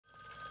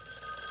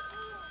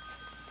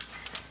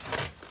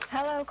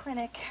slow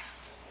clinic.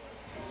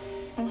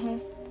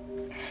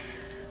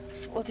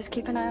 We'll just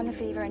keep an eye on the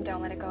fever and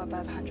don't let it go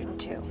above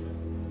 102.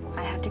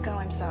 I have to go,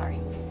 I'm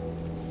sorry.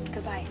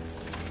 Goodbye.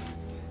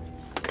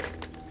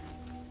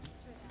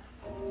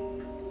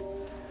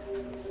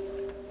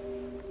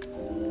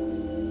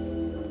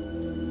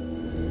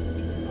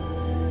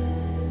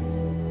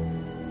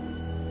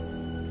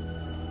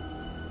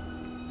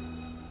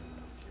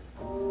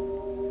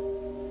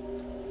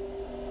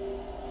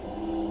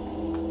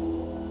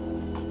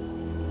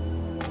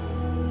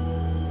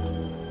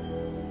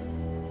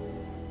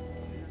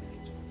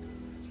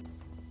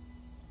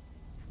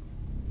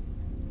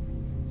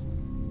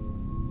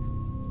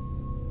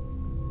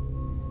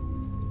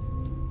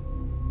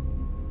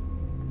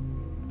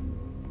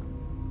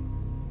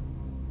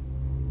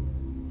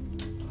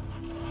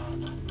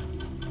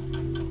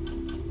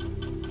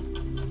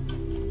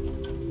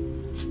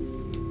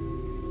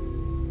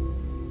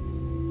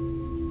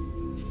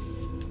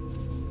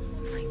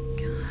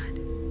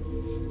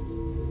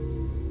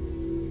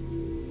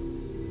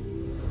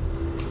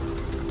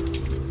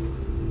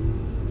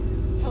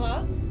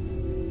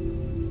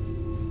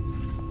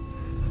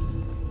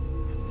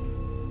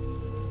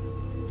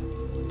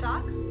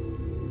 Doc?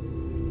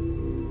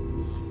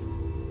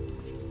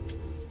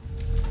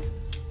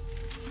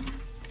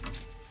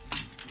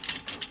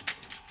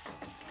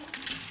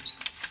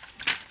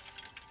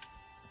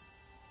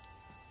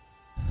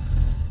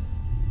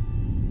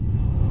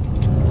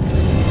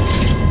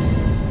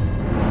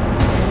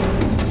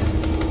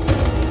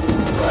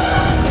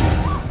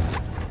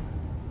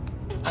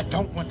 I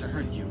don't want to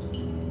hurt you.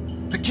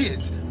 The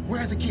kids,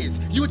 where are the kids?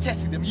 You were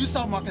testing them. You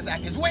saw Marcus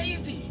Atkins. Where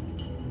is he?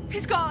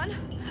 He's gone.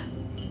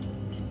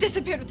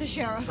 Disappeared with the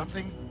sheriff.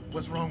 Something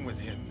was wrong with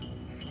him.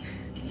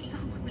 He saw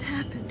what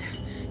happened.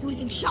 He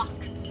was in shock.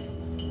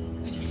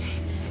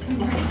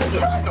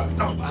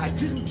 No, I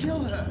didn't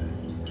kill her.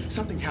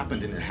 Something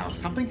happened in their house.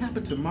 Something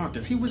happened to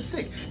Marcus. He was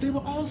sick. They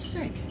were all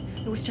sick.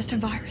 It was just a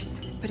virus,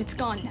 but it's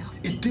gone now.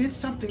 It did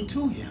something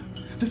to him.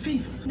 The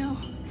fever. No,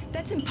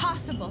 that's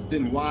impossible.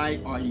 Then why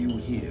are you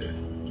here?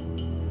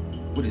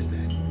 What is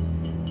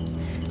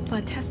that?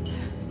 Blood tests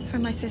for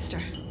my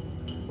sister.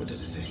 What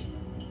does it say?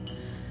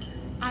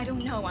 I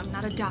don't know. I'm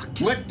not a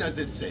doctor. What does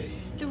it say?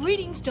 The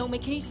readings don't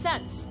make any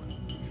sense.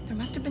 There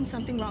must have been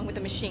something wrong with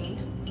the machine.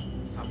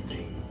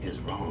 Something is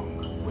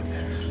wrong with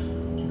her.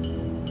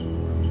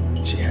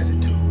 She has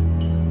it too.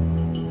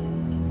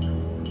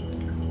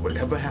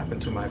 Whatever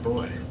happened to my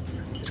boy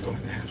is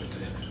going to happen to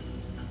her.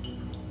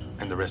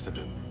 And the rest of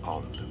them, all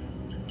of them.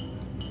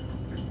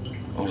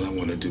 All I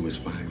want to do is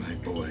find my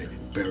boy,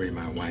 bury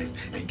my wife,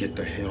 and get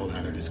the hell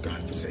out of this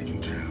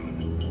godforsaken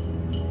town.